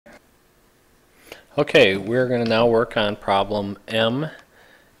Okay, we're going to now work on problem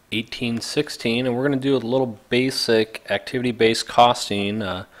M1816, and we're going to do a little basic activity-based costing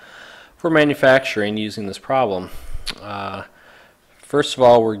for manufacturing using this problem. First of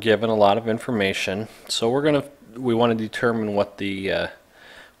all, we're given a lot of information, so we want to determine what the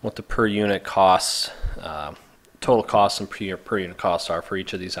per unit costs, total costs and per unit costs are for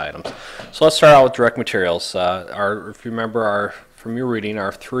each of these items. So let's start out with direct materials. If you remember from your reading,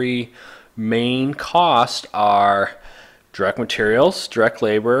 our three main costs are direct materials, direct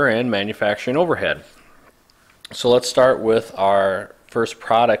labor, and manufacturing overhead. So let's start with our first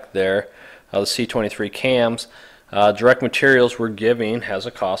product there, the C23 cams. Direct materials we're giving has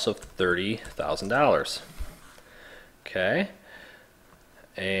a cost of $30,000. Okay,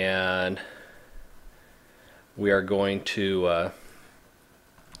 and we are going to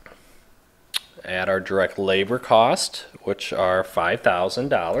add our direct labor cost, which are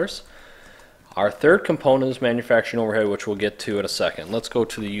 $5,000. Our third component is manufacturing overhead, which we'll get to in a second. Let's go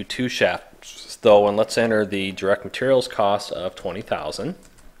to the U2 shaft though, and let's enter the direct materials cost of $20,000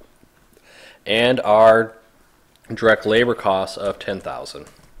 and our direct labor cost of $10,000.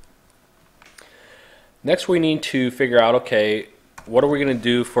 Next, we need to figure out, okay, what are we going to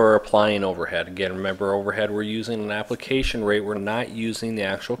do for applying overhead? Again, remember, overhead, we're using an application rate. We're not using the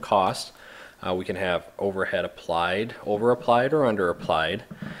actual cost. We can have overhead applied, over-applied, or under-applied.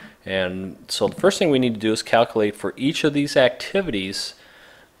 And so the first thing we need to do is calculate for each of these activities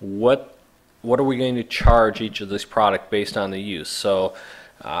what are we going to charge each of this product based on the use. So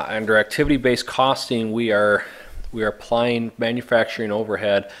under activity-based costing, we are applying manufacturing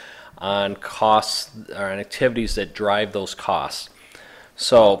overhead on costs or on activities that drive those costs.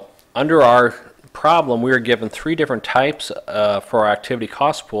 So under our problem, we are given three different types for our activity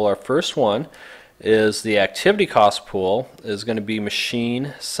cost pool. Our first one is the activity cost pool is going to be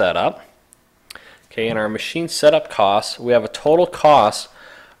machine setup. Okay, and our machine setup costs, we have a total cost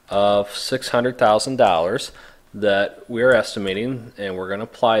of $600,000 that we're estimating, and we're going to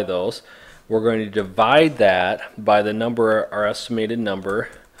apply those. We're going to divide that by the number, our estimated number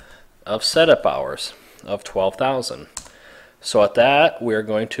of setup hours of 12,000. So at that, we're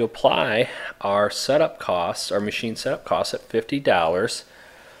going to apply our setup costs, our machine setup costs at $50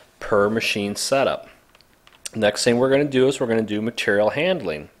 per machine setup. Next thing we're going to do is we're going to do material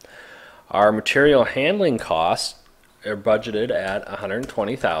handling. Our material handling costs are budgeted at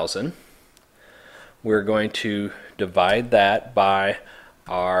 $120,000. We're going to divide that by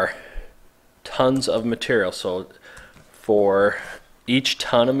our tons of material. So for each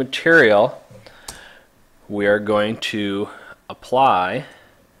ton of material, we are going to apply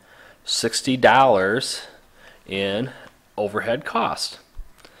 $60 in overhead cost.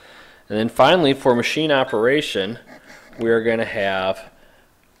 And then finally, for machine operation, we are going to have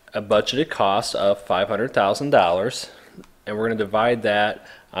a budgeted cost of $500,000, and we're going to divide that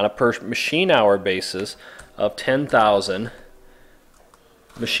on a per machine hour basis of 10,000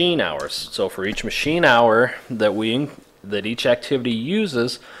 machine hours. So for each machine hour that each activity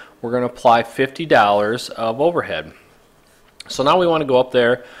uses, we're going to apply $50 of overhead. So now we want to go up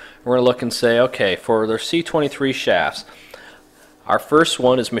there, and we're going to look and say, okay, for their C23 shafts, our first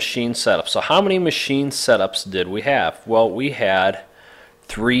one is machine setup. So how many machine setups did we have? Well, we had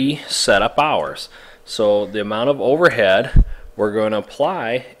 3 setup hours. So the amount of overhead we're going to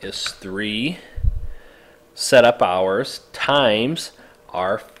apply is 3 setup hours times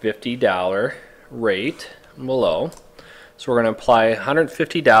our $50 rate below. So we're going to apply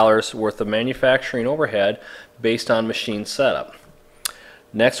 $150 worth of manufacturing overhead based on machine setup.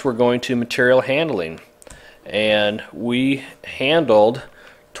 Next, we're going to material handling, and we handled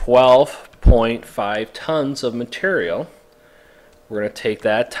 12.5 tons of material. We're going to take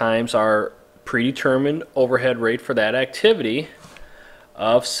that times our predetermined overhead rate for that activity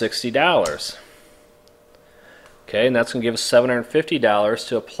of $60. Okay, and that's going to give us $750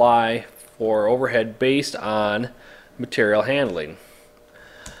 to apply for overhead based on material handling.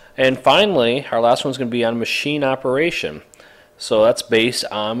 And finally, our last one is going to be on machine operation. So that's based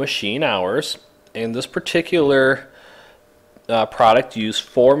on machine hours. And this particular product used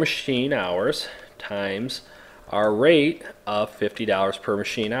 4 machine hours times our rate of $50 per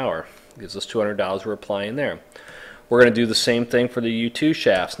machine hour. Gives us $200 we're applying there. We're going to do the same thing for the U2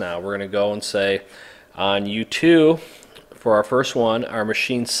 shafts now. We're going to go and say on U2, for our first one, our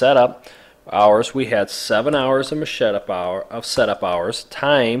machine setup hours, we had 7 hours of setup hours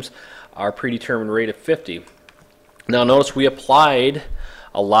times our predetermined rate of 50. Now notice we applied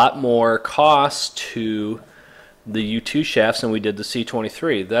a lot more cost to the U2 shafts than we did the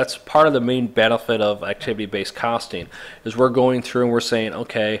C23. That's part of the main benefit of activity-based costing, is we're going through and we're saying,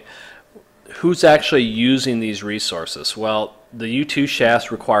 okay, who's actually using these resources? Well, the U2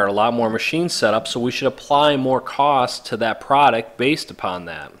 shafts require a lot more machine setup, so we should apply more cost to that product based upon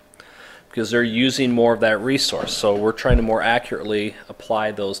that, because they're using more of that resource. So we're trying to more accurately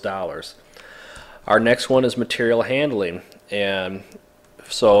apply those dollars. Our next one is material handling. And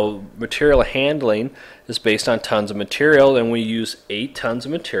so material handling is based on tons of material, and we use 8 tons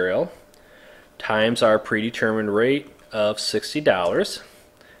of material times our predetermined rate of $60.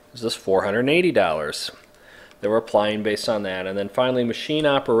 Is this $480 that we're applying based on that. And then finally, machine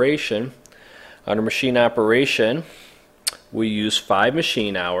operation. Under machine operation, we use 5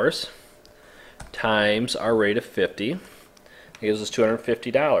 machine hours times our rate of 50. It gives us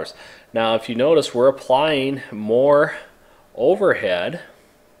 $250. Now, if you notice, we're applying more overhead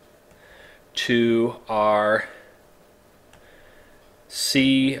to our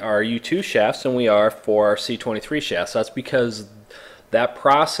U2 shafts than we are for our C23 shafts. That's because that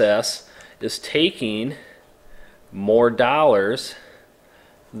process is taking more dollars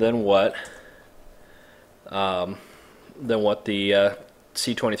than what the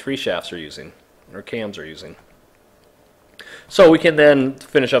C23 shafts are using, or cams are using. So we can then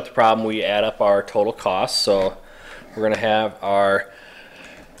finish up the problem. We add up our total costs. So we're going to have our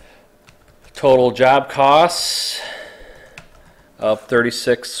total job costs of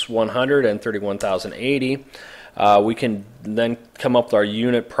 $36,100 and $31,080. We can then come up with our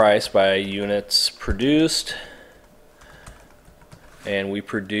unit price by units produced, and we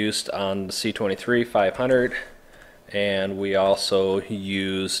produced on the C23 500, and we also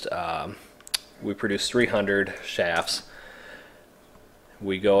used we produced 300 shafts.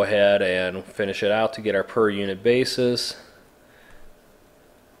 We go ahead and finish it out to get our per unit basis.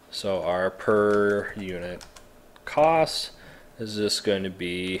 So our per unit cost is just going to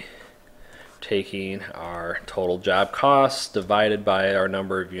be taking our total job costs divided by our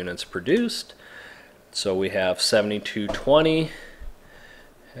number of units produced. So we have 72.20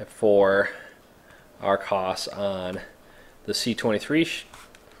 for our costs on the C23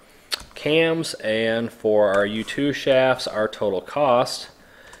 cams, and for our U2 shafts, our total cost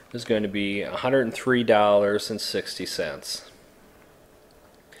is going to be $103.60.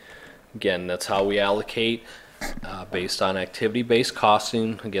 Again, that's how we allocate based on activity-based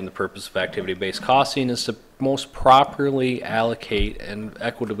costing. Again, the purpose of activity-based costing is to most properly allocate and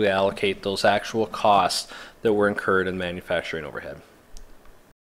equitably allocate those actual costs that were incurred in manufacturing overhead.